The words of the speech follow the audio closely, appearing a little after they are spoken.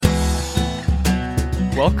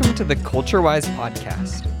Welcome to the Culture Wise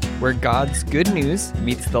podcast, where God's good news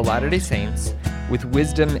meets the Latter-day Saints with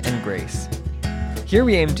wisdom and grace. Here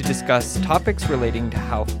we aim to discuss topics relating to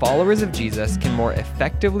how followers of Jesus can more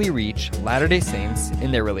effectively reach Latter-day Saints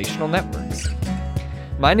in their relational networks.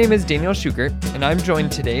 My name is Daniel Schukert, and I'm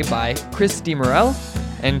joined today by Chris DeMorell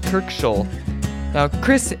and Kirk Shull. Now,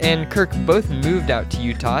 Chris and Kirk both moved out to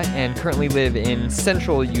Utah and currently live in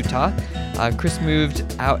central Utah. Chris moved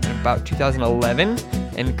out in about 2011,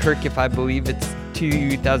 and Kirk, if I believe it's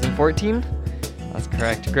 2014. That's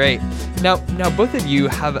correct. Great. Now, both of you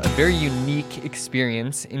have a very unique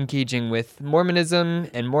experience engaging with Mormonism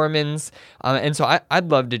and Mormons, and so I'd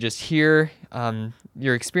love to just hear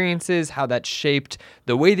your experiences, how that shaped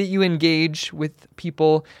the way that you engage with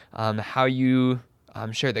people, how you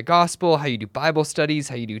share the gospel, how you do Bible studies,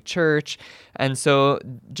 how you do church. And so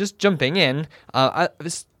just jumping in,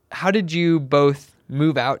 how did you both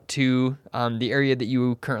move out to the area that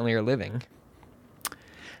you currently are living?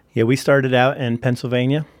 Yeah, we started out in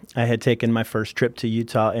Pennsylvania. I had taken my first trip to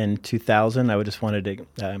Utah in 2000. I just wanted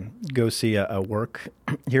to go see a work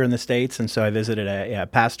here in the States. And so I visited a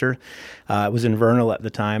pastor. It was in Vernal at the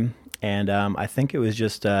time. And I think it was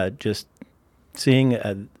just seeing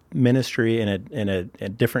a ministry in a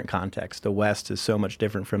different context. The West is so much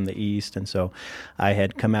different from the East, and so I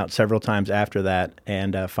had come out several times after that,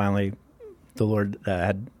 and finally the Lord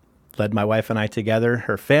had led my wife and I together.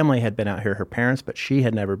 Her family had been out here, her parents, but she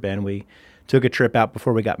had never been. We took a trip out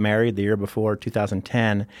before we got married the year before,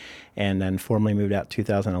 2010, and then formally moved out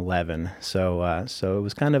 2011. So it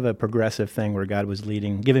was kind of a progressive thing where God was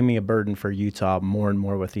giving me a burden for Utah more and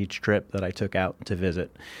more with each trip that I took out to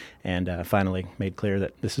visit, and finally made clear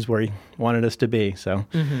that this is where He wanted us to be. So,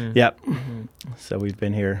 So we've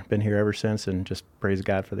been here ever since, and just praise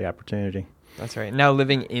God for the opportunity. That's right. Now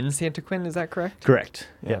living in Santaquin, is that correct? Correct.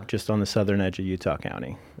 Yeah, just on the southern edge of Utah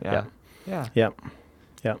County. Yeah.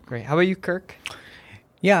 Yep. Great. How about you, Kirk?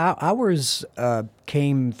 Yeah, ours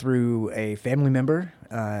came through a family member,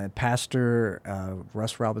 Pastor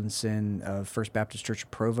Russ Robinson of First Baptist Church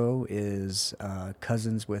of Provo is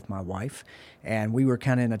cousins with my wife, and we were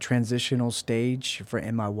kind of in a transitional stage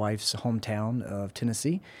in my wife's hometown of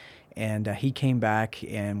Tennessee, and he came back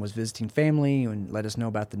and was visiting family and let us know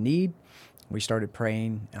about the need. We started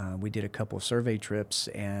praying. We did a couple of survey trips,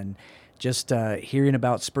 and just hearing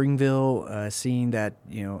about Springville, seeing that,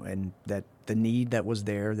 and that the need that was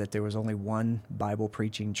there, that there was only one Bible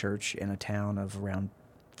preaching church in a town of around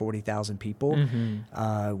 40,000 people.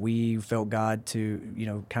 Mm-hmm. We felt God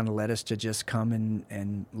to, kind of let us to just come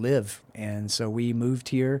and live. And so we moved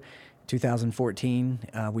here 2014.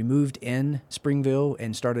 We moved in Springville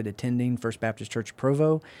and started attending First Baptist Church of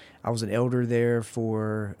Provo. I was an elder there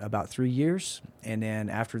for about 3 years. And then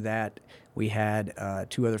after that, we had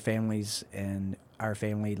two other families, and our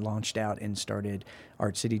family launched out and started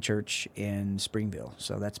artcity.church in Springville.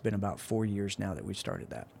 So that's been about 4 years now that we've started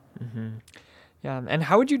that. Mm-hmm. Yeah, and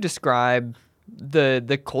how would you describe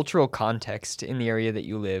the cultural context in the area that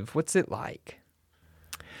you live? What's it like?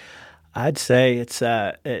 I'd say it's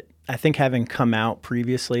I think having come out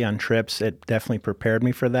previously on trips, it definitely prepared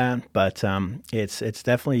me for that. But it's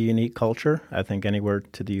definitely a unique culture. I think anywhere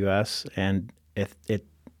to the U.S. and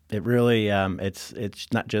it really it's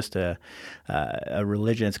not just a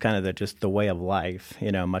religion. It's kind of just the way of life.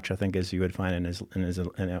 Much I think as you would find in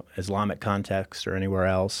an Islamic context or anywhere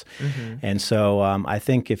else. Mm-hmm. And so I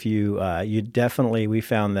think if you definitely, we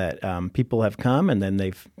found that people have come and then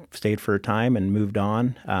they've stayed for a time and moved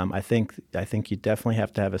on. I think you definitely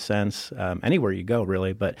have to have a sense anywhere you go,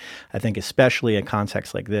 really. But I think especially in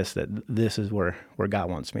contexts like this, that this is where God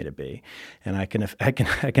wants me to be, and I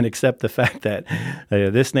can accept the fact that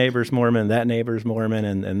this neighbor's Mormon, that neighbor's Mormon,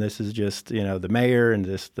 and this is just the mayor and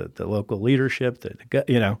just the local leadership.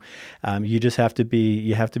 You just have to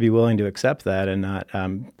be willing to accept that and not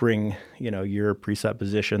bring your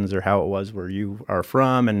presuppositions or how it was where you are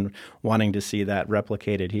from and wanting to see that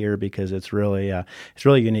replicated here, because it's really a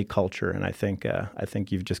unique culture, and I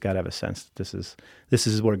think you've just got to have a sense that this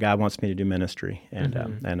is where God wants me to do ministry, and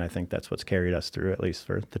Mm-hmm. And I think that's what's carried us through, at least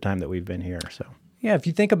for the time that we've been here. So yeah, if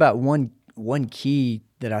you think about one key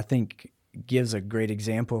that I think gives a great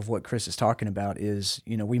example of what Chris is talking about is,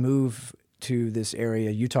 we move to this area,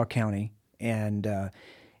 Utah County, and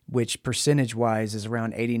which percentage-wise is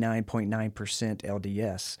around 89.9%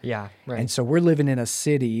 LDS. Yeah, right. And so we're living in a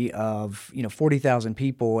city of 40,000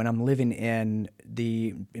 people, and I'm living in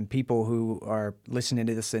people who are listening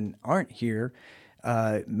to this and aren't here,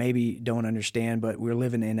 maybe don't understand, but we're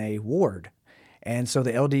living in a ward. And so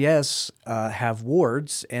the LDS have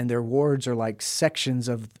wards, and their wards are like sections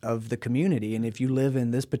of the community. And if you live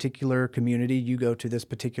in this particular community, you go to this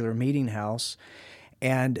particular meeting house.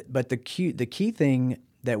 But the key thing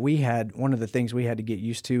that we had, one of the things we had to get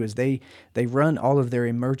used to is they run all of their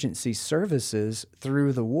emergency services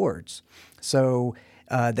through the wards. So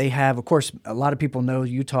they have, of course, a lot of people know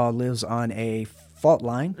Utah lives on a fault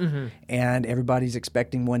line, and everybody's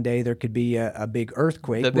expecting one day there could be a big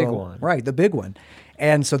earthquake. The big one. Right, the big one.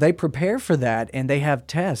 And so they prepare for that, and they have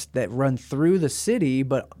tests that run through the city,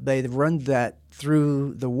 but they run that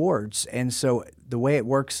through the wards. And so the way it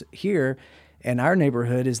works here in our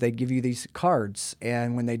neighborhood is they give you these cards,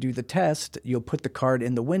 and when they do the test, you'll put the card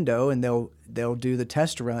in the window, and they'll do the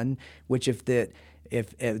test run, which if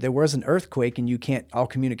there was an earthquake and all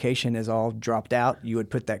communication is all dropped out, you would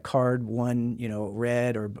put that card, one,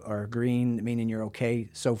 red or green, meaning you're okay,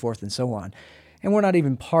 so forth and so on. And we're not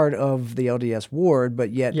even part of the LDS ward,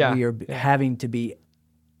 but yet we are having to be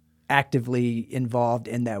actively involved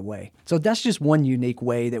in that way. So that's just one unique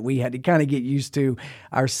way that we had to kind of get used to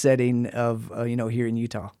our setting of, here in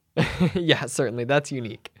Utah. Yeah, certainly. That's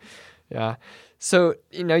unique. Yeah. So,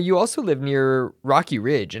 you also live near Rocky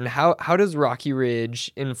Ridge, and how does Rocky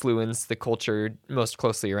Ridge influence the culture most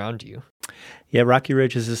closely around you? Yeah, Rocky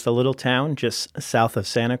Ridge is just a little town just south of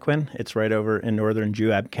Santaquin. It's right over in northern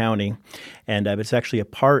Juab County, and it's actually a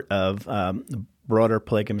part of the broader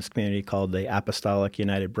polygamous community called the Apostolic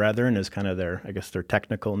United Brethren is kind of their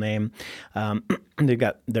technical name. They're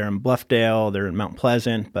in Bluffdale, they're in Mount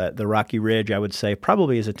Pleasant, but the Rocky Ridge, I would say,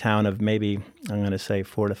 probably is a town of maybe, I'm going to say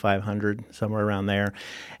 400 to 500, somewhere around there.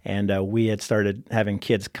 And we had started having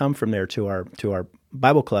kids come from there to our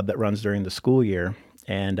Bible club that runs during the school year.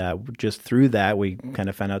 And just through that, we kind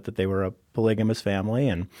of found out that they were a polygamous family,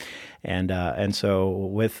 and so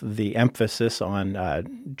with the emphasis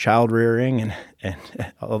on child rearing and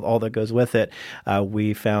all that goes with it,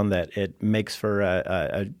 we found that it makes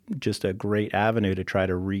for just a great avenue to try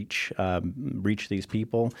to reach these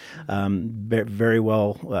people. Very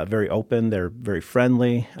well, very open. They're very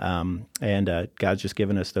friendly, and God's just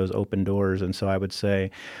given us those open doors. And so I would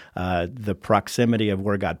say the proximity of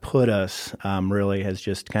where God put us really has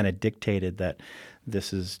just kind of dictated that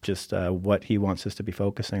this is just what He wants us to be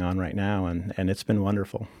focusing on right now, and it's been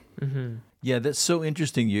wonderful. Mm-hmm. Yeah, that's so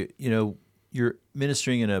interesting. You're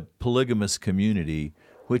ministering in a polygamous community,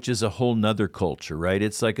 which is a whole nother culture, right?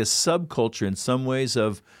 It's like a subculture in some ways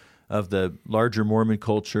of the larger Mormon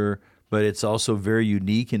culture, but it's also very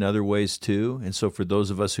unique in other ways too. And so for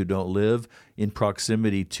those of us who don't live in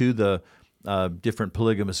proximity to the different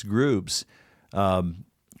polygamous groups,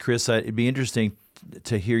 Chris, it'd be interesting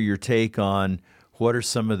to hear your take on what are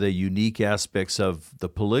some of the unique aspects of the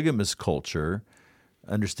polygamous culture,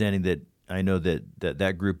 understanding that I know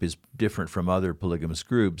that group is different from other polygamous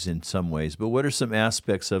groups in some ways, but what are some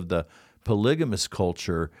aspects of the polygamous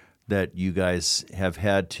culture that you guys have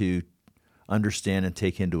had to understand and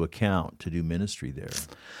take into account to do ministry there?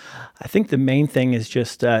 I think the main thing is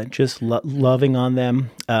just loving on them.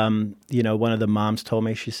 One of the moms told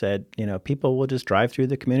me, she said, people will just drive through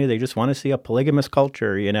the community. They just want to see a polygamous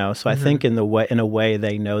culture, So I think in a way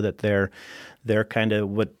they know that they're kind of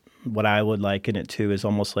what I would liken it to is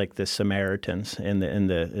almost like the Samaritans in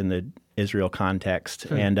the Israel context.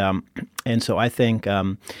 And so I think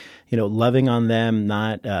loving on them,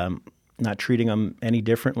 not treating them any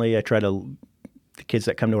differently. The kids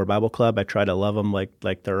that come to our Bible club, I try to love them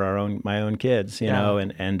like they're my own kids,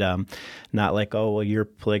 and not like, oh, well, you're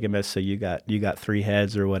polygamous, so you got 3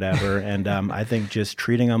 heads or whatever. And I think just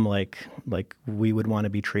treating them like we would want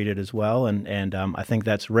to be treated as well. And I think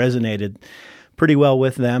that's resonated pretty well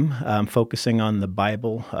with them, focusing on the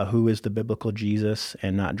Bible, who is the biblical Jesus,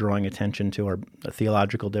 and not drawing attention to our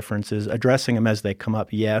theological differences, addressing them as they come up,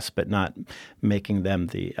 yes, but not making them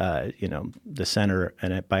the center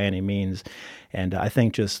in it by any means. And I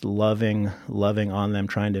think just loving on them,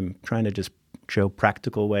 trying to just show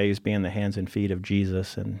practical ways, being the hands and feet of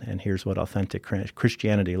Jesus, and here's what authentic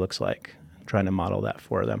Christianity looks like, trying to model that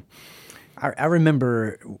for them. I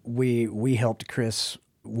remember we helped Chris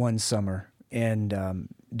one summer and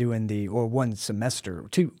doing one semester,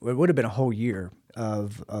 it would have been a whole year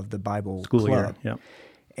of the Bible school club. Year,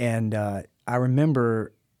 yeah. And I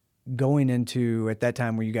remember going into, at that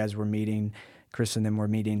time where you guys were meeting, Chris and them were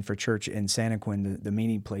meeting for church in Santaquin, the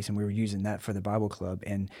meeting place, and we were using that for the Bible club,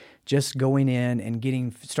 and just going in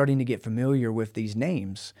and starting to get familiar with these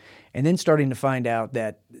names, and then starting to find out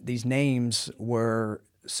that these names were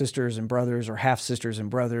sisters and brothers or half sisters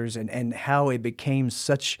and brothers, and how it became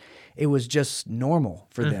it was just normal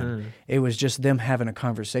for them. It was just them having a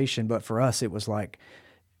conversation. But for us, it was like,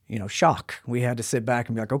 shock. We had to sit back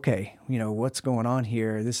and be like, okay, what's going on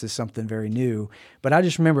here? This is something very new. But I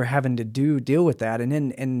just remember having to deal with that.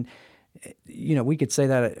 And we could say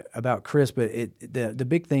that about Chris, but the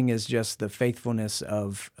big thing is just the faithfulness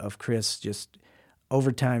of Chris, just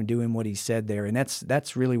over time doing what he said there. And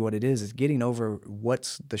that's really what it is getting over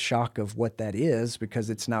what's the shock of what that is, because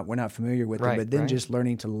we're not familiar with it, but then just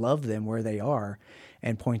learning to love them where they are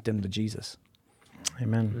and point them to Jesus.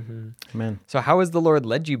 Amen. Amen. So how has the Lord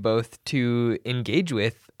led you both to engage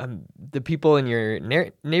with the people in your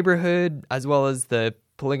neighborhood as well as the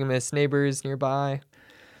polygamous neighbors nearby?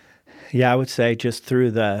 Yeah, I would say just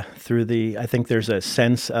through the I think there's a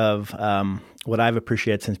sense of what I've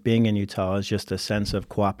appreciated since being in Utah is just a sense of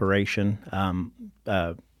cooperation.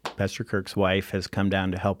 Pastor Kirk's wife has come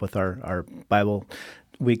down to help with our Bible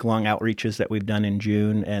week-long outreaches that we've done in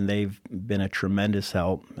June, and they've been a tremendous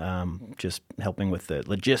help, just helping with the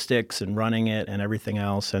logistics and running it and everything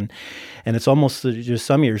else. And it's almost just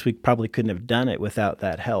some years we probably couldn't have done it without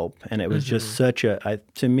that help. And it was just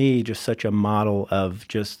to me, just such a model of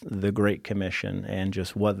just the Great Commission and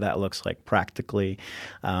just what that looks like practically.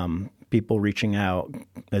 People reaching out,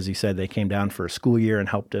 as he said, they came down for a school year and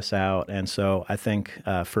helped us out. And so I think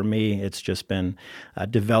for me, it's just been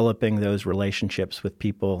developing those relationships with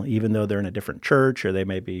people, even though they're in a different church or they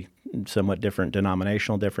may be somewhat different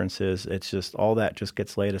denominational differences. It's just all that just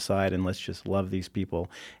gets laid aside, and let's just love these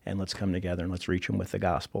people and let's come together and let's reach them with the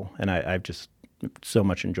gospel. And I've just so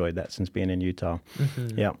much enjoyed that since being in Utah.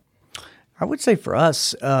 Mm-hmm. Yeah. I would say for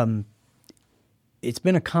us, it's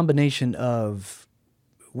been a combination of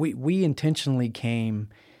we intentionally came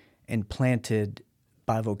and planted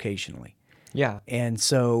bivocationally. Yeah. And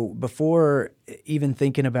so before even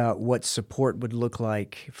thinking about what support would look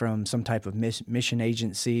like from some type of mission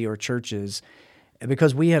agency or churches,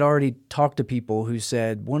 because we had already talked to people who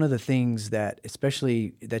said one of the things that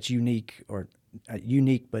especially that's unique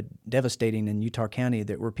but devastating in Utah County,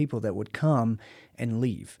 that were people that would come and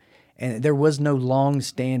leave. And there was no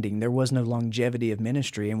long-standing, there was no longevity of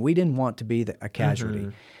ministry, and we didn't want to be a casualty. Mm-hmm.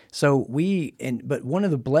 So but one of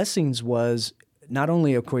the blessings was not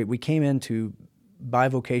only, of course, we came into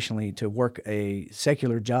bivocationally to work a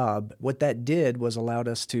secular job. What that did was allowed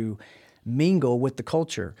us to mingle with the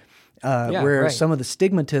culture, some of the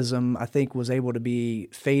stigmatism, I think, was able to be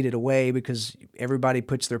faded away because everybody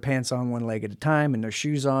puts their pants on one leg at a time and their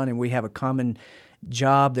shoes on, and we have a common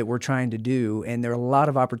job that we're trying to do, and there are a lot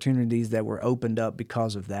of opportunities that were opened up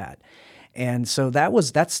because of that. And so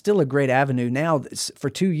that's still a great avenue. Now,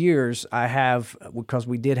 for 2 years, because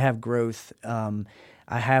we did have growth,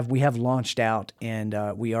 we have launched out, and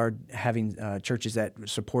we are having churches that are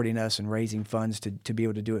supporting us and raising funds to be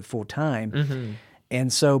able to do it full time. Mm-hmm.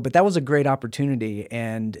 And so, but that was a great opportunity.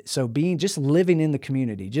 And so just living in the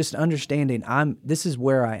community, just understanding this is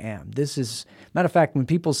where I am. Matter of fact, when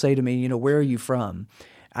people say to me, where are you from?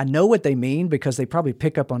 I know what they mean because they probably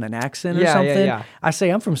pick up on an accent or something. Yeah. I say,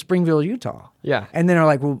 I'm from Springville, Utah. Yeah. And then they're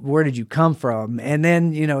like, well, where did you come from? And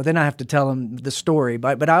then, then I have to tell them the story.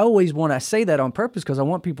 But I always I say that on purpose because I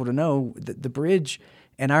want people to know that the bridge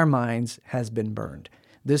in our minds has been burned.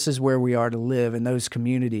 This is where we are to live in those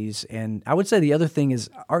communities. And I would say the other thing is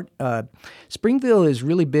Springville is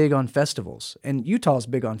really big on festivals, and Utah's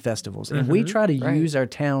big on festivals. And we try to use our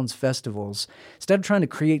town's festivals. Instead of trying to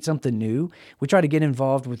create something new, we try to get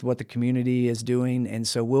involved with what the community is doing. And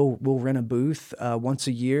so we'll rent a booth once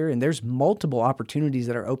a year, and there's multiple opportunities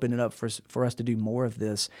that are opening up for us to do more of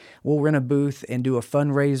this. We'll rent a booth and do a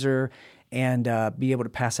fundraiser and be able to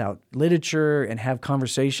pass out literature and have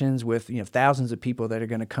conversations with thousands of people that are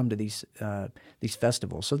going to come to these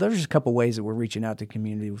festivals. So there's just a couple ways that we're reaching out to the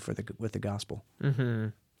community with the gospel. Mm-hmm.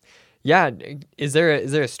 Yeah, is there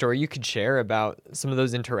a story you could share about some of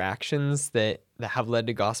those interactions that have led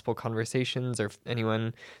to gospel conversations, or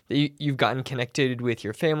anyone that you've gotten connected with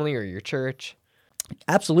your family or your church?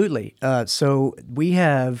 Absolutely. So we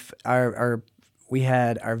have we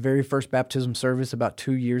had our very first baptism service about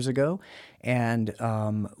 2 years ago, and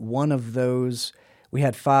one of those, we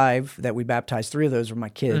had 5 that we baptized. 3 of those were my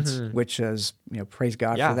kids, which is, praise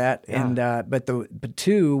God for that. Yeah. And but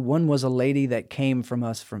 2, one was a lady that came from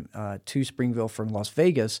us to Springville from Las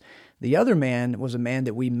Vegas. The other man was a man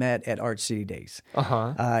that we met at Art City Days.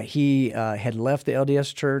 He had left the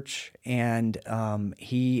LDS church, and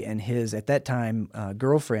he and his, at that time,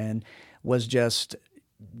 girlfriend was just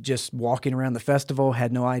walking around the festival,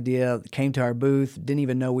 had no idea, came to our booth, didn't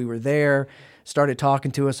even know we were there, started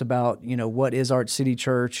talking to us about, what is Art City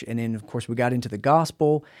Church, and then, of course, we got into the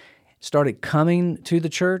gospel. started coming to the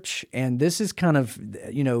church, and this is kind of,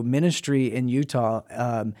 ministry in Utah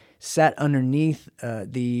sat underneath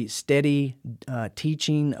the steady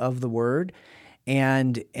teaching of the Word,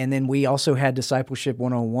 and then we also had Discipleship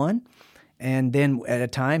 101, and then at a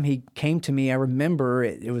time he came to me. I remember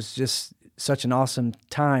it was just such an awesome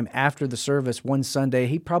time after the service one Sunday.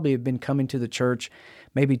 He probably had been coming to the church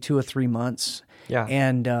maybe 2 or 3 months,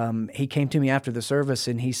 and he came to me after the service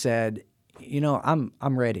and he said, I'm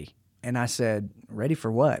ready. And I said, ready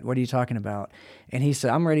for what? What are you talking about? And he said,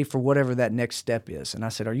 I'm ready for whatever that next step is. And I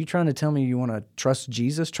said, are you trying to tell me you want to trust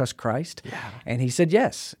Jesus, trust Christ? Yeah. And he said,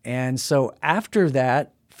 yes. And so after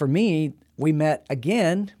that, for me, we met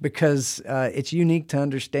again because it's unique to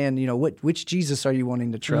understand, which Jesus are you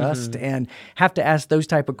wanting to trust, and have to ask those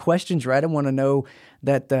type of questions, right? I want to know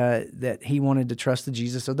that he wanted to trust the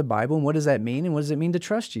Jesus of the Bible, and what does that mean, and what does it mean to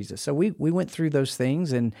trust Jesus? So we went through those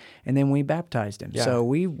things, and then we baptized him. Yeah. So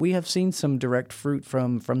we have seen some direct fruit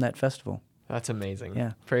from that festival. That's amazing.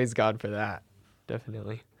 Yeah. Praise God for that.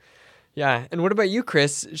 Definitely. Yeah. And what about you,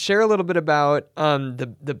 Chris? Share a little bit about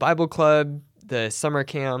the Bible Club, the summer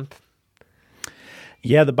camp.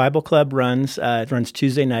 Yeah, the Bible Club runs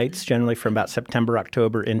Tuesday nights, generally from about September,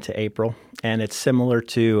 October into April. And it's similar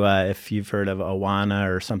to, if you've heard of Awana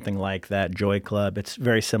or something like that, Joy Club. It's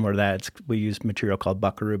very similar to that. We use material called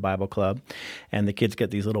Buckaroo Bible Club. And the kids get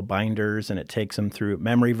these little binders, and it takes them through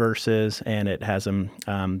memory verses, and it has them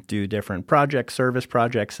do different service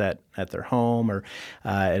projects at their home.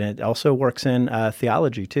 And it also works in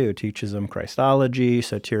theology, too. It teaches them Christology,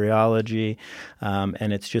 soteriology.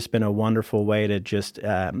 And it's just been a wonderful way to just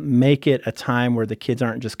make it a time where the kids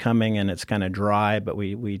aren't just coming and it's kind of dry, but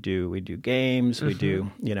we do games, we do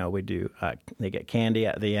they get candy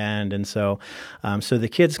at the end, and so the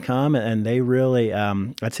kids come and they really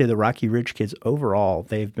I'd say the Rocky Ridge kids overall,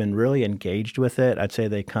 they've been really engaged with it. I'd say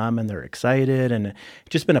they come and they're excited, and it's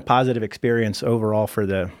just been a positive experience overall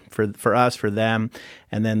for us, for them.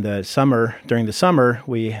 And then during the summer,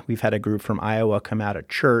 we've had a group from Iowa come out of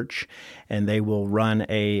church, and they will run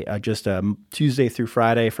just a Tuesday through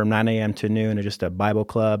Friday from 9 a.m. to noon, and just a Bible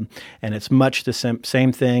club. And it's much the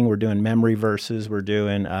same thing. We're doing memory verses. We're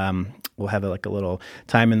doing we'll have a little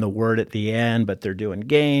time in the Word at the end, but they're doing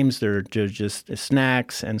games. They're just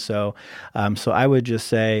snacks. And so I would just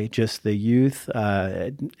say, just the youth,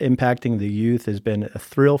 impacting the youth has been a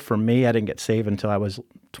thrill for me. I didn't get saved until I was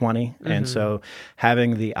 20. And so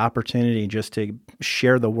having the opportunity just to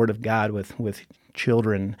share the Word of God with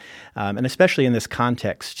children, and especially in this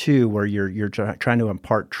context too, where you're trying to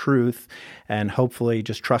impart truth, and hopefully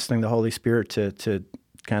just trusting the Holy Spirit to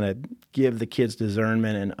kind of give the kids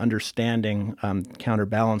discernment and understanding,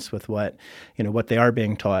 counterbalance with what they are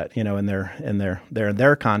being taught, in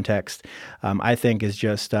their context. I think is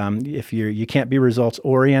just if you can't be results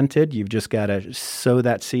oriented, you've just got to sow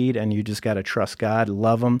that seed, and you just got to trust God,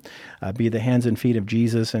 love them, be the hands and feet of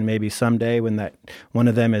Jesus, and maybe someday when that one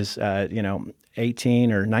of them is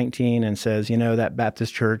 18 or 19 and says, that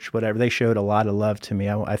Baptist church, whatever, they showed a lot of love to me.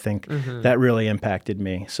 I think that really impacted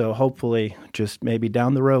me. So hopefully just maybe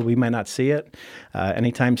down the road, we might not see it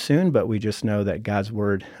anytime soon, but we just know that God's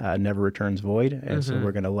word never returns void. And so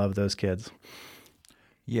we're going to love those kids.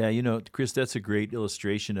 Yeah, Chris, that's a great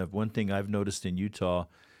illustration of one thing I've noticed in Utah.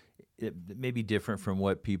 It may be different from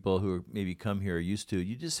what people who maybe come here are used to.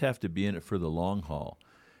 You just have to be in it for the long haul.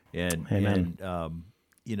 Amen.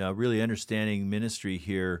 Really understanding ministry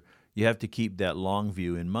here, you have to keep that long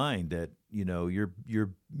view in mind, that,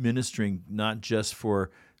 you're ministering not just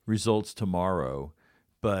for results tomorrow,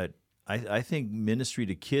 but I think ministry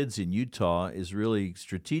to kids in Utah is really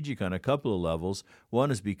strategic on a couple of levels.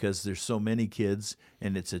 One is because there's so many kids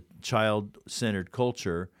and it's a child-centered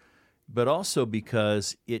culture, but also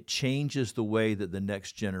because it changes the way that the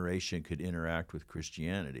next generation could interact with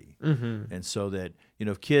Christianity. And so that,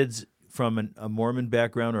 kids from a Mormon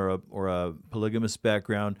background or a polygamous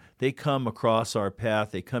background, they come across our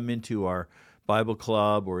path, they come into our Bible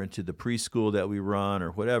club or into the preschool that we run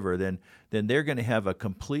or whatever, then they're going to have a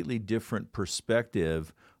completely different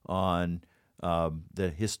perspective on the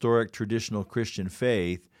historic traditional Christian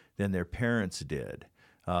faith than their parents did.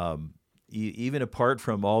 Even apart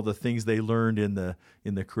from all the things they learned in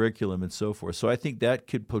the curriculum and so forth. So I think that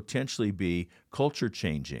could potentially be culture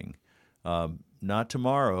changing. Not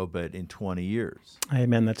tomorrow, but in 20 years.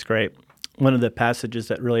 Amen. That's great. one of the passages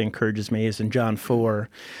that really encourages me is in John 4,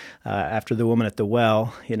 after the woman at the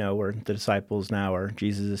well, where the disciples now are,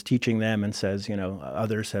 Jesus is teaching them and says,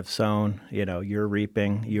 others have sown, you're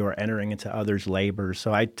reaping, you are entering into others' labors.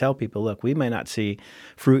 So I tell people, look, we may not see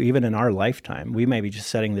fruit even in our lifetime. We may be just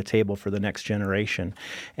setting the table for the next generation.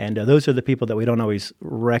 And those are the people that we don't always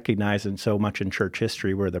recognize in so much in church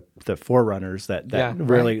history, were the forerunners that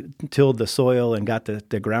really tilled the soil and got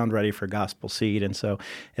the ground ready for gospel seed. And so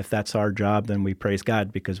if that's our job, then we praise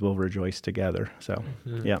God because we'll rejoice together. So,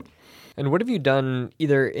 yeah. And what have you done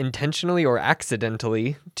either intentionally or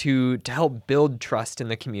accidentally to help build trust in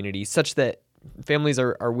the community such that families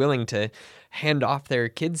are willing to hand off their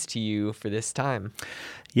kids to you for this time?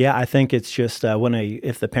 Yeah, I think it's just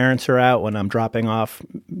if the parents are out, when I'm dropping off,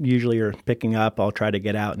 usually or picking up, I'll try to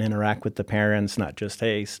get out and interact with the parents, not just,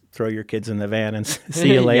 hey, throw your kids in the van and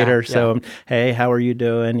see you later. So, hey, how are you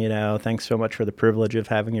doing? Thanks so much for the privilege of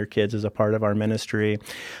having your kids as a part of our ministry.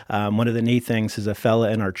 One of the neat things is a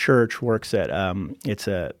fella in our church works at,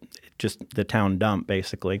 just the town dump,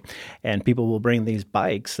 basically. And people will bring these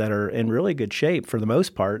bikes that are in really good shape for the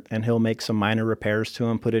most part, and he'll make some minor repairs to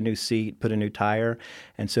them, put a new seat, put a new tire.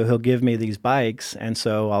 And so he'll give me these bikes, and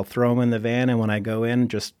so I'll throw them in the van, and when I go in,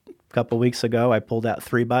 just a couple weeks ago, I pulled out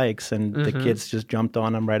 3 bikes, and the kids just jumped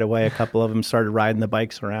on them right away. A couple of them started riding the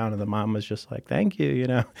bikes around, and the mom was just like, thank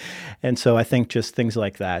you, And so I think just things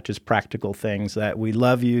like that, just practical things that we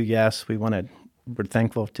love you, yes, we're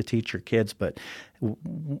thankful to teach your kids, but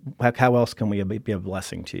how else can we be a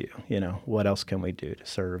blessing to you? What else can we do to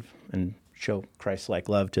serve and show Christ-like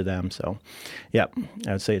love to them? So, I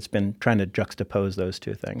would say it's been trying to juxtapose those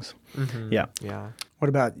two things. Mm-hmm. Yeah. What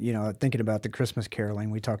about, thinking about the Christmas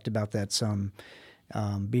caroling? We talked about that some,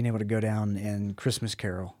 being able to go down and Christmas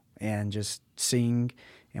carol and just sing,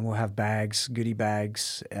 and we'll have bags, goodie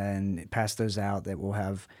bags, and pass those out that will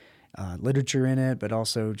have literature in it, but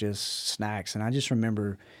also just snacks. And I just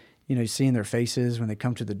remember, seeing their faces when they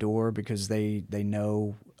come to the door, because they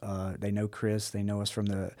know Chris, they know us from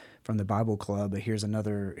the Bible club. But here's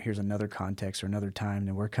another context or another time,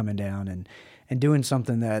 and we're coming down and doing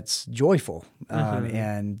something that's joyful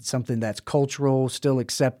and something that's cultural, still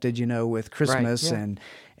accepted, with Christmas, and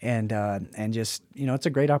just it's a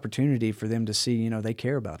great opportunity for them to see they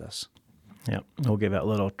care about us. Yeah, we'll give out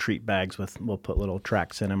little treat bags we'll put little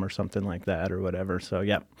tracts in them or something like that or whatever. So,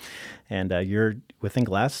 and I think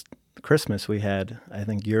last Christmas we had, I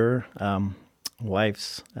think your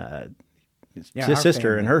wife's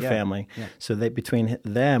sister and her family. Yeah. So between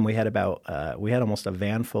them, we had almost a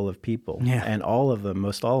van full of people, and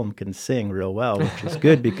most all of them can sing real well, which is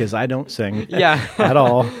good because I don't sing at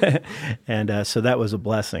all. And so that was a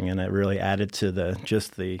blessing, and it really added to the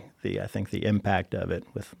I think the impact of it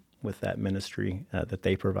with that ministry that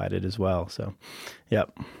they provided as well. So, Yeah.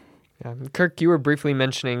 Kirk, you were briefly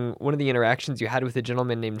mentioning one of the interactions you had with a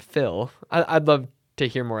gentleman named Phil. I'd love to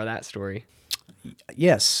hear more of that story.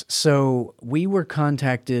 Yes. So we were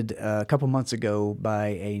contacted a couple months ago by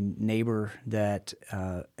a neighbor that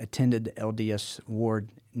attended LDS ward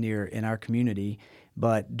in our community,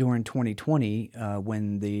 but during 2020,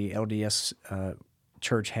 when the LDS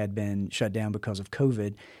church had been shut down because of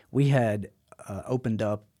COVID, we had opened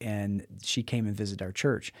up, and she came and visited our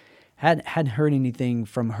church. Hadn't heard anything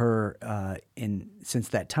from her since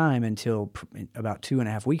that time until about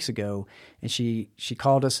 2.5 weeks ago, and she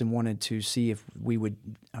called us and wanted to see if we would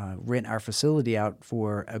rent our facility out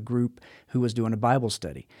for a group who was doing a Bible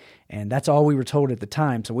study, and that's all we were told at the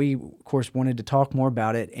time. So we, of course, wanted to talk more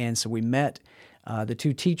about it, and so we met the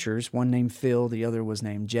 2 teachers, one named Phil, the other was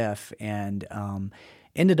named Jeff, and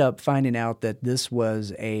ended up finding out that this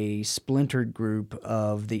was a splintered group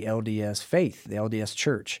of the LDS faith, the LDS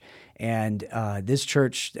church. And this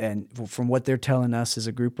church, and from what they're telling us, is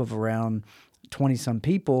a group of around 20-some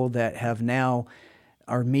people that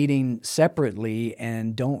are meeting separately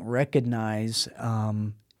and don't recognize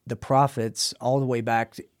the prophets all the way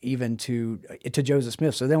back even to Joseph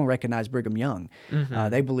Smith. So they don't recognize Brigham Young. Mm-hmm.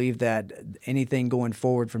 They believe that anything going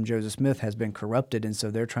forward from Joseph Smith has been corrupted, and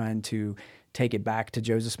so they're trying to take it back to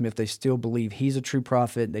Joseph Smith. They still believe he's a true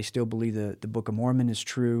prophet. They still believe the Book of Mormon is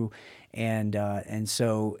true. And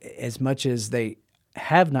so as much as they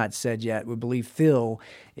have not said yet, we believe Phil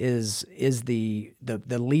is the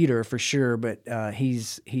leader for sure, but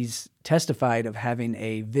he's testified of having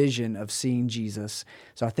a vision of seeing Jesus.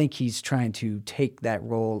 So I think he's trying to take that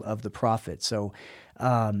role of the prophet. So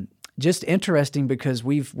just interesting, because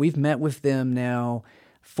we've met with them now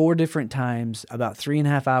 4 different times, about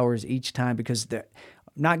 3.5 hours each time, because they're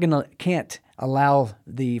can't allow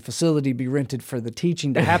the facility to be rented for the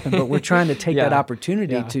teaching to happen, but we're trying to take that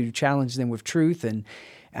opportunity to challenge them with truth.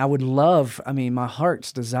 I would love, my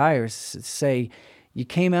heart's desire is to say, you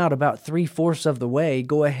came out about 3/4 of the way,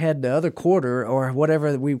 go ahead the other quarter or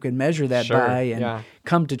whatever we can measure that Sure, by and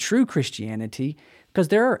come to true Christianity. Because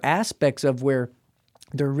there are aspects of where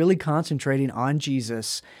they're really concentrating on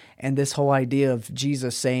Jesus and this whole idea of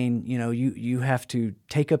Jesus saying, you have to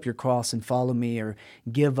take up your cross and follow me or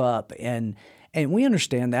give up. And we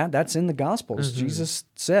understand that. That's in the Gospels. Mm-hmm. Jesus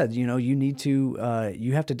said, you need to,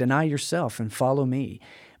 you have to deny yourself and follow me.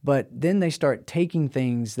 But then they start taking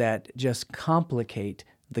things that just complicate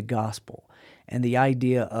the gospel and the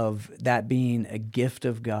idea of that being a gift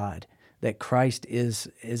of God, that Christ is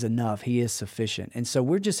enough. He is sufficient. And so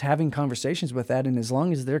we're just having conversations with that. And as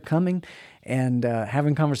long as they're coming and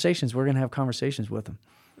having conversations, we're going to have conversations with them.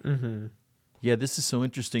 Mm-hmm. Yeah, this is so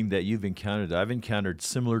interesting that you've encountered. I've encountered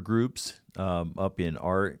similar groups up in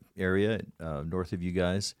our area, north of you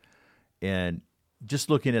guys. And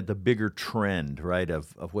just looking at the bigger trend, right,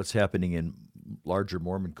 of what's happening in larger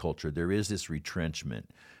Mormon culture, there is this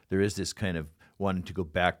retrenchment. There is this kind of wanting to go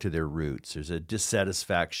back to their roots. There's a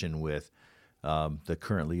dissatisfaction with the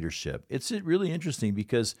current leadership. It's really interesting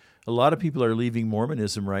because a lot of people are leaving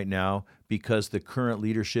Mormonism right now because the current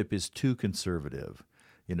leadership is too conservative.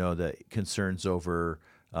 The concerns over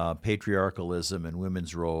patriarchalism and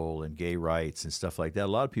women's role and gay rights and stuff like that. A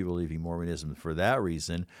lot of people are leaving Mormonism for that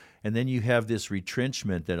reason. And then you have this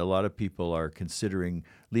retrenchment that a lot of people are considering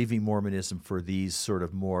leaving Mormonism for these sort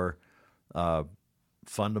of more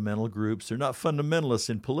fundamental groups. They're not fundamentalists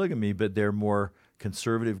in polygamy, but they're more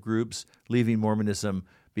conservative groups leaving Mormonism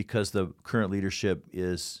because the current leadership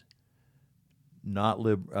is not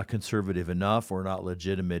conservative enough or not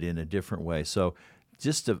legitimate in a different way. So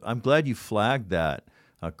I'm glad you flagged that,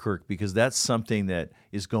 Kirk, because that's something that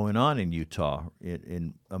is going on in Utah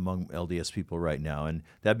in among LDS people right now, and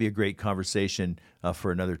that'd be a great conversation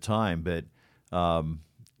for another time. But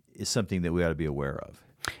it's something that we ought to be aware of.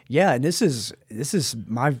 Yeah, and this is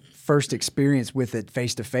my first experience with it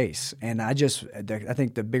face to face, and I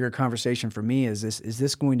think the bigger conversation for me is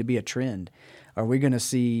this going to be a trend? Are we going to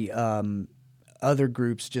see other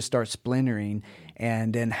groups just start splintering,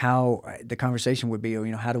 and then how the conversation would be,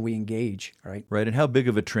 how do we engage, right? Right, and how big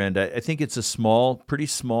of a trend? I think it's a pretty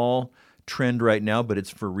small trend right now, but it's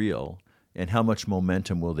for real. And how much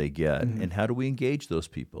momentum will they get? Mm-hmm. And how do we engage those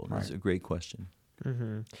people? Right. That's a great question.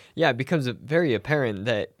 Mm-hmm. Yeah, it becomes very apparent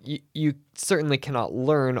that you certainly cannot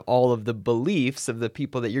learn all of the beliefs of the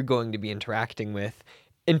people that you're going to be interacting with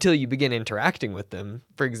until you begin interacting with them.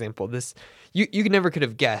 For example, you never could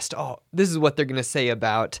have guessed, this is what they're going to say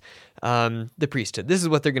about the priesthood. This is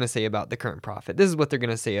what they're going to say about the current prophet. This is what they're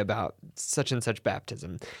going to say about such and such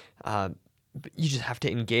baptism. But you just have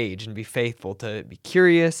to engage and be faithful, to be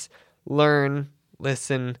curious, learn,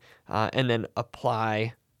 listen, and then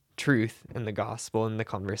apply truth in the gospel in the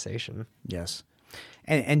conversation. Yes.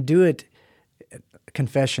 And do it,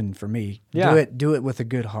 confession for me, do it with a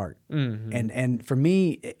good heart. Mm-hmm. And for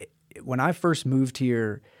me, when I first moved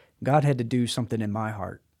here, God had to do something in my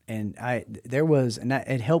heart. And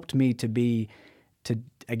it helped me to do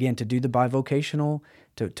the bivocational,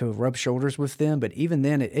 to rub shoulders with them. But even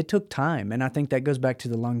then, it took time. And I think that goes back to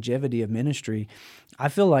the longevity of ministry. I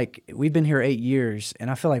feel like we've been here 8 years, and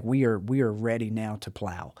I feel like we are ready now to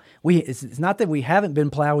plow. It's not that we haven't been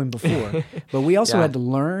plowing before, but we also had to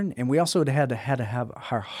learn, and we also had to have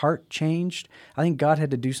our heart changed. I think God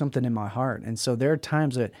had to do something in my heart. And so there are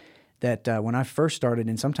times that when I first started,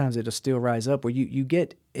 and sometimes it'll still rise up, where you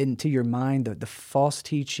get into your mind the false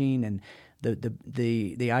teaching and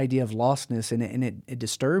the idea of lostness, and it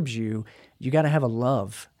disturbs you. You got to have a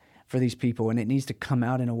love for these people, and it needs to come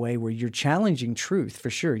out in a way where you're challenging truth, for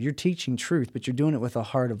sure. You're teaching truth, but you're doing it with a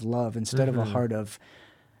heart of love instead of a heart of,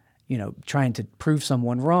 trying to prove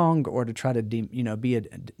someone wrong or to try to, be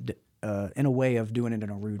in a way of doing it in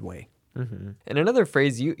a rude way. Mm-hmm. And another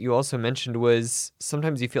phrase you also mentioned was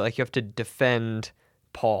sometimes you feel like you have to defend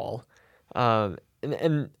Paul.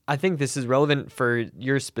 And I think this is relevant for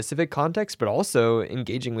your specific context, but also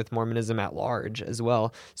engaging with Mormonism at large as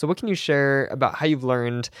well. So what can you share about how you've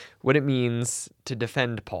learned what it means to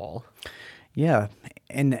defend Paul? Yeah,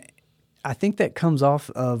 and I think that comes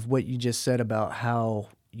off of what you just said about how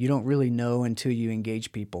you don't really know until you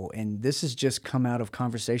engage people. And this has just come out of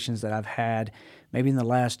conversations that I've had maybe in the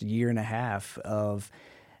last year and a half of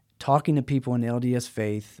talking to people in the LDS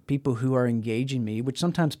faith, people who are engaging me, which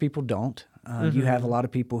sometimes people don't. You have a lot of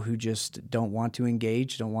people who just don't want to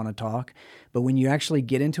engage, don't want to talk. But when you actually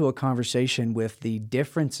get into a conversation with the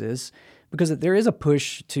differences, because there is a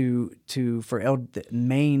push for the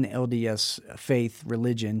main LDS faith,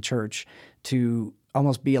 religion, church, to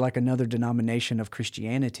almost be like another denomination of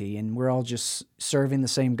Christianity, and we're all just serving the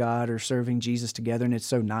same God or serving Jesus together, and it's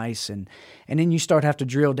so nice. And then you start to have to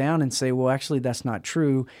drill down and say, well, actually, that's not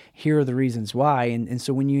true. Here are the reasons why. And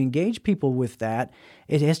so when you engage people with that,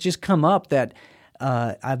 it has just come up that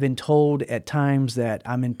I've been told at times that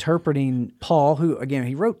I'm interpreting Paul, who, again,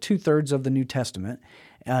 he wrote 2/3 of the New Testament.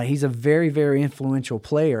 He's a very, very influential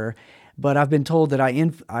player, but I've been told that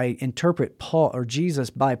I interpret Paul or Jesus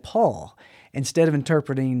by Paul, instead of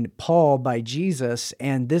interpreting Paul by Jesus,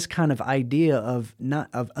 and this kind of idea of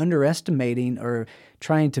underestimating or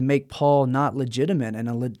trying to make Paul not legitimate and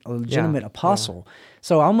a legitimate apostle. Yeah.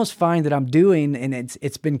 So I almost find that I'm doing, and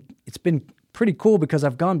it's been pretty cool because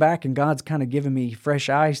I've gone back and God's kind of given me fresh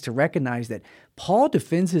eyes to recognize that Paul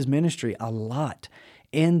defends his ministry a lot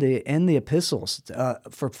in the epistles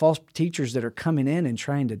for false teachers that are coming in and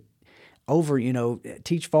trying to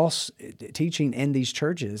teach false teaching in these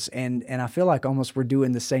churches. And I feel like almost we're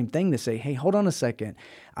doing the same thing to say, hey, hold on a second.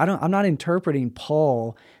 I'm not interpreting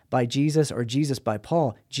Paul by Jesus or Jesus by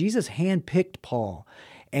Paul. Jesus handpicked Paul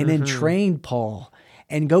and then trained Paul.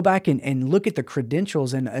 And go back and look at the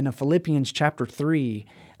credentials in Philippians chapter 3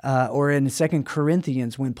 or in 2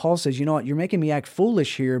 Corinthians when Paul says, you know what, you're making me act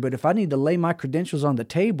foolish here, but if I need to lay my credentials on the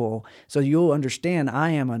table so you'll understand I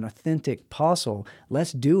am an authentic apostle,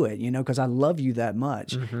 let's do it, because I love you that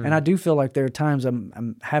much. And I do feel like there are times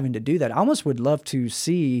I'm having to do that. I almost would love to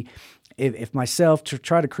see if myself to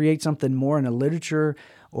try to create something more in a literature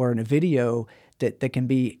or in a video that can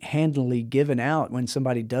be handily given out when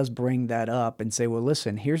somebody does bring that up and say, well,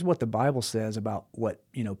 listen, here's what the Bible says about what,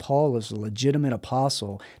 Paul is a legitimate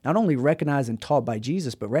apostle, not only recognized and taught by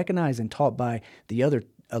Jesus, but recognized and taught by the other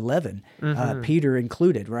 11, Peter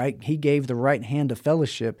included, right? He gave the right hand of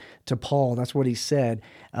fellowship to Paul. That's what he said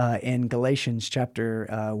in Galatians chapter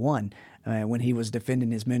 1 when he was defending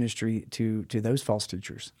his ministry to those false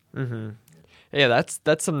teachers. Yeah,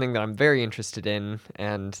 that's something that I'm very interested in,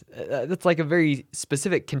 and that's like a very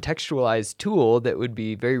specific contextualized tool that would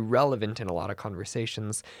be very relevant in a lot of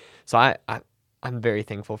conversations. So I'm very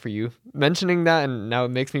thankful for you mentioning that, and now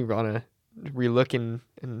it makes me want to relook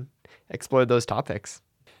and explore those topics.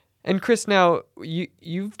 And Chris, now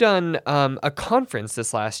you've done a conference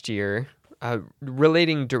this last year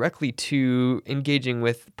relating directly to engaging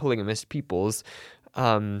with polygamous peoples.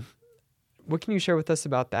 What can you share with us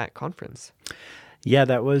about that conference? Yeah,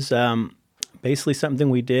 that was basically something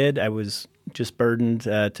we did. I was just burdened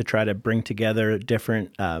to try to bring together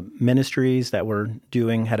different ministries that were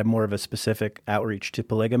had a more of a specific outreach to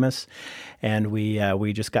polygamists, and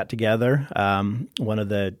we just got together. One of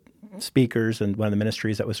the speakers and one of the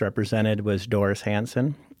ministries that was represented was Doris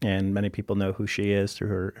Hansen, and many people know who she is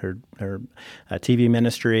through her TV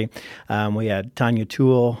ministry. We had Tanya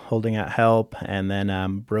Toole holding out help, and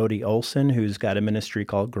then Brody Olson, who's got a ministry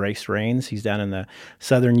called Grace Reigns. He's down in the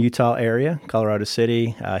southern Utah area, Colorado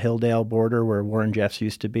City, Hilldale border where Warren Jeffs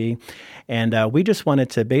used to be. And we just wanted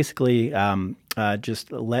to basically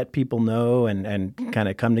just let people know and kind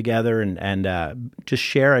of come together and just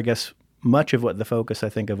share, I guess, much of what the focus, I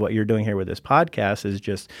think, of what you're doing here with this podcast is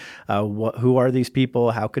just who are these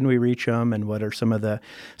people, how can we reach them, and what are some of the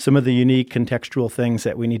unique contextual things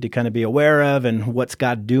that we need to kind of be aware of, and what's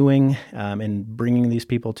God doing in bringing these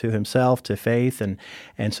people to Himself, to faith, and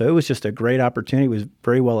so it was just a great opportunity. It was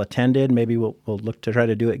very well attended. Maybe we'll look to try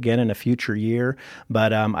to do it again in a future year,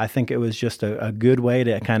 but I think it was just a good way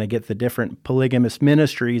to kind of get the different polygamous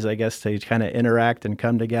ministries, I guess, to kind of interact and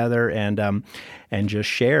come together and just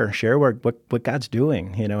share what God's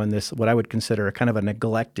doing, in this, what I would consider a kind of a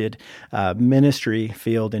neglected ministry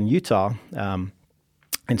field in Utah.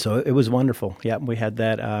 And so it was wonderful. Yeah, we had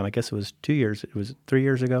that. I guess it was 2 years. It was 3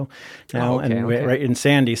 years ago now, right in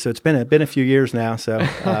Sandy. So it's been a few years now. So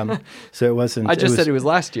so it wasn't. I just said it was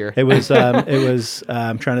last year. It was.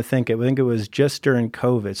 I'm trying to think. I think it was just during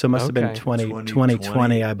COVID. So it must have been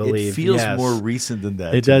 2020, I believe. It feels more recent than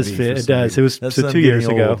that. It does. It does. It was 2 years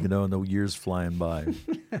ago. And the years flying by.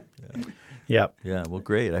 Yep. Yeah. Well,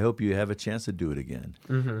 great. I hope you have a chance to do it again.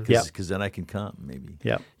 Because then I can come, maybe.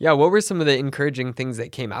 Yep. Yeah. What were some of the encouraging things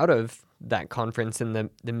that came out of that conference and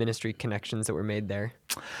the ministry connections that were made there?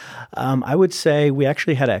 I would say we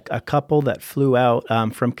actually had a couple that flew out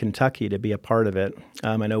from Kentucky to be a part of it.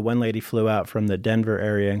 I know one lady flew out from the Denver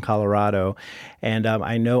area in Colorado, and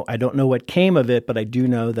I don't know what came of it, but I do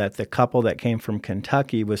know that the couple that came from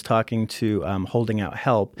Kentucky was talking to Holding Out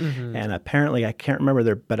Help, and apparently I can't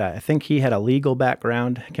remember but I think he had a legal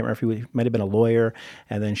background. I can't remember if he might have been a lawyer,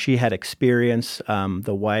 and then she had experience,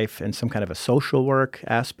 the wife, in some kind of a social work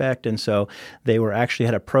aspect, and so so they were actually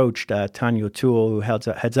had approached Tanya O'Toole, who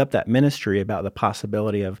heads up that ministry, about the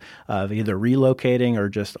possibility of either relocating or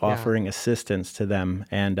just offering assistance to them.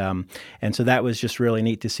 And so that was just really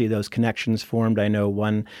neat to see those connections formed. I know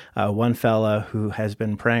one fella who has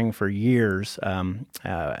been praying for years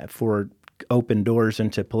for open doors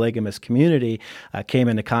into polygamous community, came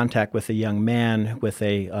into contact with a young man with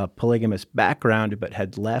a polygamous background, but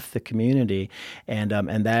had left the community, and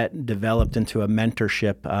that developed into a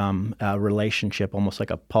mentorship relationship, almost like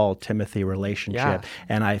a Paul-Timothy relationship. Yeah.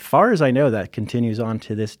 And as far as I know, that continues on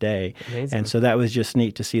to this day. Amazing. And so that was just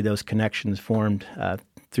neat to see those connections formed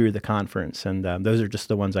through the conference, and those are just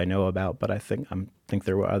the ones I know about. But I think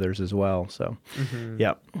there were others as well. So,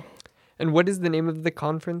 yeah. And what is the name of the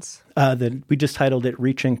conference? We just titled it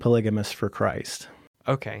 "Reaching Polygamists for Christ."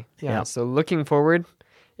 Okay. Yeah. Yeah. So looking forward,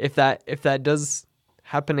 if that does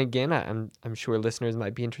happen again, I'm sure listeners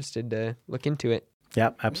might be interested to look into it.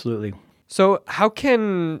 Yeah, absolutely. So how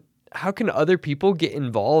can other people get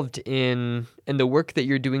involved in the work that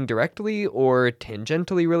you're doing directly or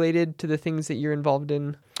tangentially related to the things that you're involved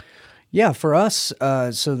in? Yeah, for us,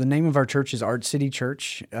 so the name of our church is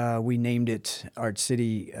Art.City.Church. We named it Art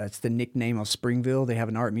City. It's the nickname of Springville. They have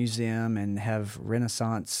an art museum and have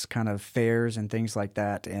Renaissance kind of fairs and things like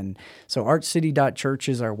that. And so artcity.church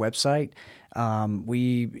is our website.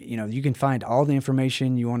 You can find all the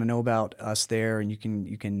information you want to know about us there, and you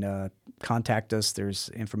can contact us. There's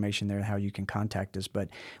information there how you can contact us. But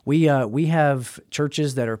we have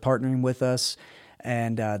churches that are partnering with us,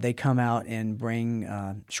 and they come out and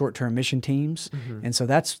bring short-term mission teams. And so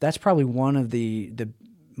that's probably one of the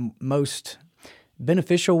most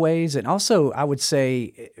beneficial ways. And also, I would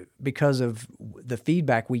say, because of the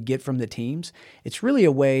feedback we get from the teams, it's really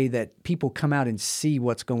a way that people come out and see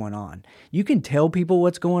what's going on. You can tell people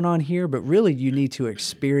what's going on here, but really you need to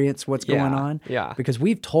experience what's going on. Yeah. Because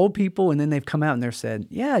we've told people, and then they've come out and they've said,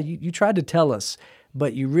 yeah, you tried to tell us,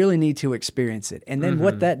 but you really need to experience it. And then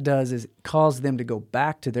what that does is cause them to go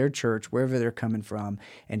back to their church, wherever they're coming from,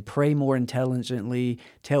 and pray more intelligently,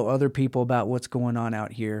 tell other people about what's going on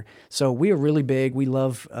out here. So we are really big. We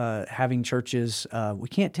love having churches. We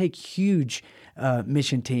can't take huge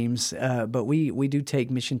mission teams, but we do take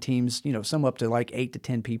mission teams, some up to like 8 to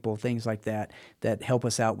 10 people, things like that help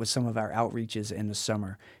us out with some of our outreaches in the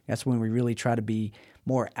summer. That's when we really try to be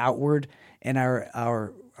more outward in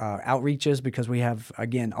our outreaches, because we have,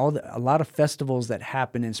 again, a lot of festivals that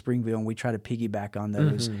happen in Springville, and we try to piggyback on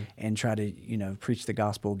those and try to preach the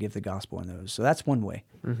gospel, give the gospel in those. So that's one way.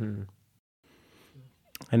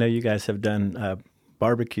 I know you guys have done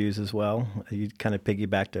barbecues as well. You kind of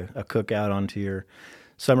piggybacked a cookout onto your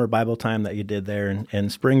summer Bible time that you did there in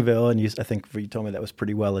Springville, and I think you told me that was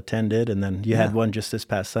pretty well attended. And then you had one just this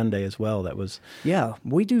past Sunday as well. That was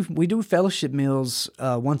we do fellowship meals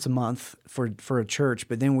once a month for a church,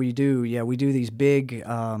 but then we do these big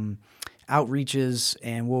outreaches,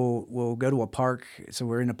 and we'll go to a park. So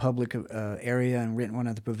we're in a public area and rent one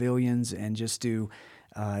of the pavilions and just do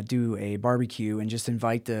a barbecue and just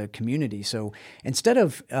invite the community. So instead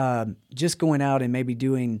of just going out and maybe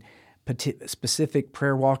doing specific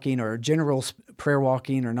prayer walking or general prayer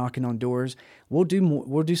walking or knocking on doors, we'll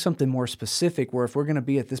do something more specific, where if we're going to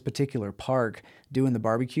be at this particular park doing the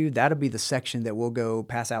barbecue, that'll be the section that we'll go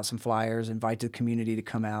pass out some flyers, invite the community to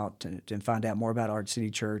come out and find out more about Art City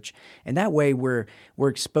Church. And that way we're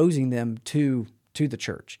exposing them to the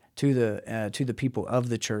church, to the people of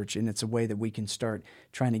the church, and it's a way that we can start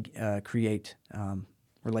trying to create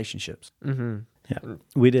relationships. Yeah,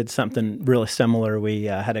 we did something really similar. We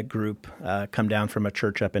had a group come down from a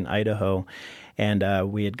church up in Idaho,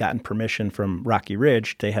 and we had gotten permission from Rocky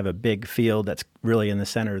Ridge. They have a big field that's really in the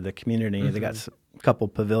center of the community. They got a couple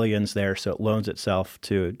pavilions there, so it loans itself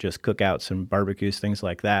to just cookouts and barbecues, things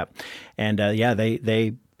like that. And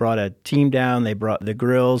they brought a team down. They brought the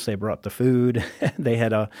grills. They brought the food. They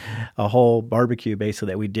had a whole barbecue basically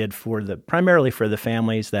that we did primarily for the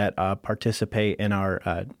families that participate in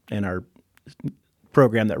our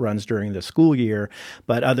program that runs during the school year,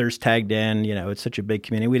 but others tagged in. It's such a big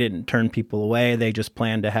community. We didn't turn people away. They just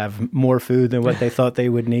planned to have more food than what they thought they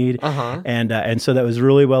would need. And so that was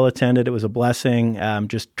really well attended. It was a blessing,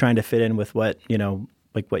 just trying to fit in with what,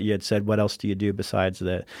 like what you had said, what else do you do besides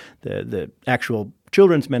the actual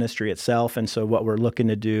children's ministry itself? And so what we're looking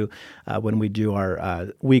to do when we do our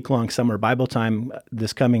week-long summer Bible time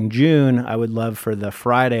this coming June, I would love for the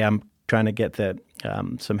Friday, I'm trying to get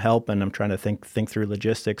some help, and I'm trying to think through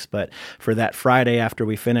logistics. But for that Friday after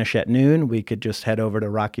we finish at noon, we could just head over to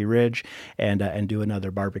Rocky Ridge and do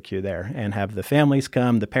another barbecue there, and have the families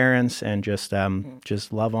come, the parents, and just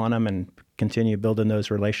love on them and continue building those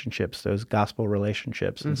relationships, those gospel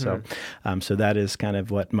relationships. And so that is kind of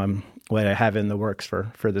what I have in the works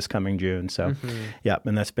for this coming June. So, yeah,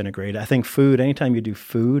 and that's been I think food, anytime you do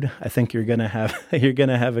food, I think you're going to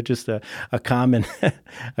have just a common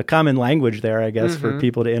language there, I guess, for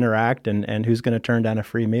people to interact, and who's going to turn down a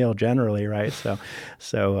free meal generally, right? So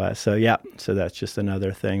that's just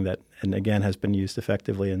another thing that, and again, has been used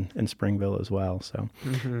effectively in Springville as well. So,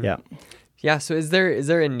 yeah. Yeah. So is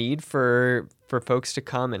there a need for folks to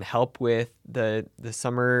come and help with the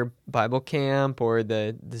summer Bible camp or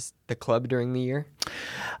the club during the year?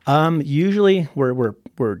 Usually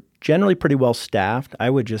we're generally pretty well staffed. I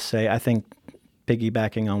would just say, I think,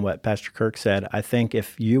 piggybacking on what Pastor Kirk said, I think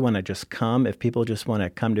if you want to just come, if people just want to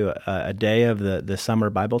come to a day of the summer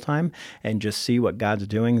Bible time and just see what God's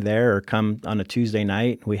doing there, or come on a Tuesday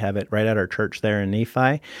night, we have it right at our church there in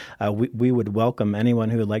Nephi, we would welcome anyone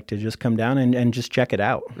who would like to just come down and just check it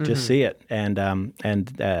out, just see it. And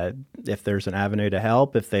if there's an avenue to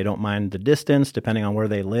help, if they don't mind the distance, depending on where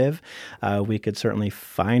they live, we could certainly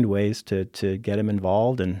find ways to get them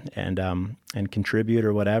involved and contribute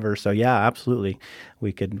or whatever. So yeah, absolutely,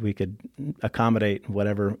 we could accommodate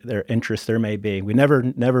whatever their interest there may be. We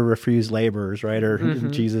never refuse laborers, right? Or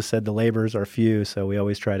Jesus said the laborers are few, so we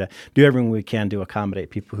always try to do everything we can to accommodate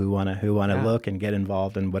people who want to look and get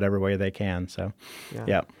involved in whatever way they can. So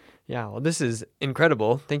yeah. Well, this is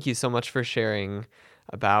incredible. Thank you so much for sharing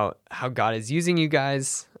about how God is using you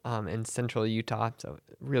guys in Central Utah. So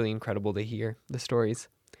really incredible to hear the stories.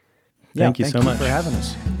 Thank you so much for having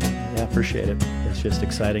us. Yeah, appreciate it. It's just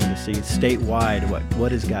exciting to see statewide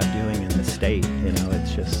what is God doing in the state.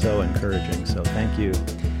 It's just so encouraging. So thank you.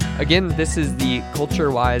 Again, this is the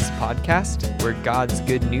Culture Wise podcast, where God's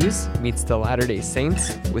good news meets the Latter-day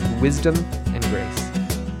Saints with wisdom and grace.